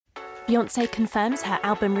Beyonce confirms her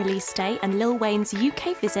album release date and Lil Wayne's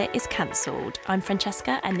UK visit is cancelled. I'm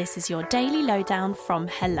Francesca and this is your daily lowdown from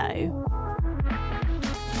Hello.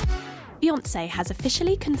 Beyonce has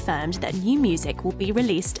officially confirmed that new music will be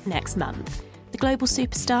released next month. The global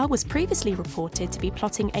superstar was previously reported to be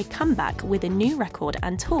plotting a comeback with a new record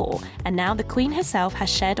and tour, and now the Queen herself has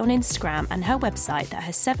shared on Instagram and her website that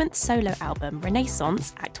her 7th solo album,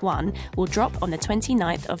 Renaissance Act 1, will drop on the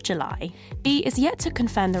 29th of July. B is yet to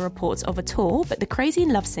confirm the reports of a tour, but the Crazy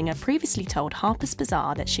in Love singer previously told Harper's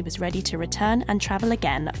Bazaar that she was ready to return and travel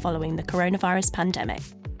again following the coronavirus pandemic.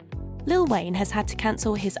 Lil Wayne has had to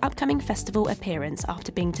cancel his upcoming festival appearance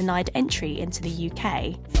after being denied entry into the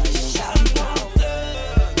UK.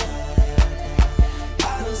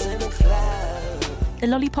 The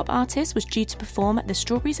Lollipop artist was due to perform at the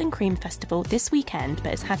Strawberries and Cream Festival this weekend but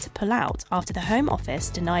has had to pull out after the Home Office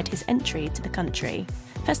denied his entry to the country.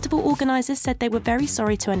 Festival organisers said they were very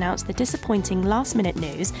sorry to announce the disappointing last-minute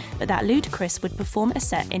news, but that Ludacris would perform a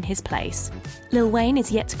set in his place. Lil Wayne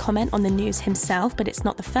is yet to comment on the news himself, but it's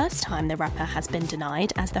not the first time the rapper has been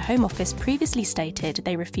denied, as the Home Office previously stated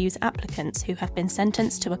they refuse applicants who have been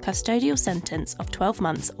sentenced to a custodial sentence of 12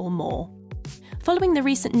 months or more. Following the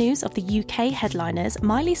recent news of the UK headliners,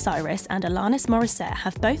 Miley Cyrus and Alanis Morissette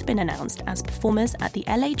have both been announced as performers at the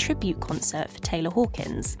LA tribute concert for Taylor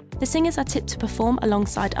Hawkins. The singers are tipped to perform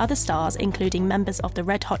alongside other stars, including members of the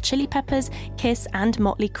Red Hot Chili Peppers, Kiss and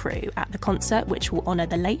Motley Crue, at the concert, which will honour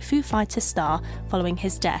the late Foo Fighters star following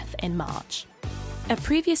his death in March. A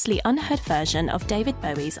previously unheard version of David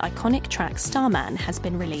Bowie's iconic track Starman has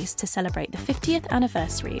been released to celebrate the 50th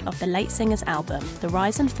anniversary of the late singer's album, The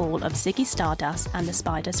Rise and Fall of Ziggy Stardust and the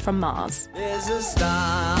Spiders from Mars. There's a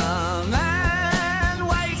starman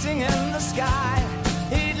waiting in the sky.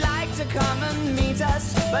 He'd like to come and meet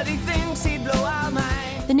us, but he thinks he'd blow our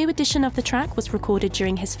mind. The new edition of the track was recorded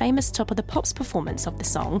during his famous Top of the Pops performance of the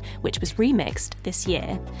song, which was remixed this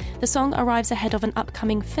year. The song arrives ahead of an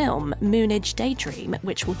upcoming film, Moonage Daydream,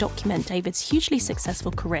 which will document David's hugely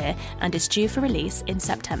successful career and is due for release in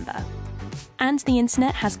September. And the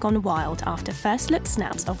internet has gone wild after first-look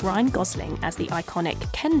snaps of Ryan Gosling as the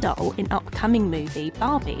iconic Ken doll in upcoming movie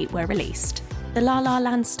Barbie were released. The La La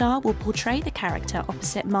Land star will portray the character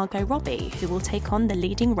opposite Margot Robbie, who will take on the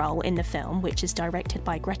leading role in the film, which is directed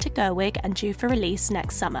by Greta Gerwig and due for release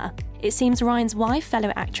next summer. It seems Ryan's wife,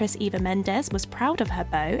 fellow actress Eva Mendes, was proud of her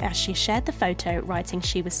beau as she shared the photo, writing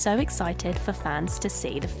she was so excited for fans to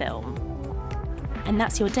see the film. And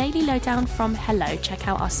that's your daily lowdown from Hello. Check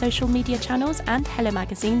out our social media channels and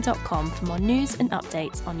hellomagazine.com for more news and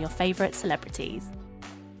updates on your favourite celebrities.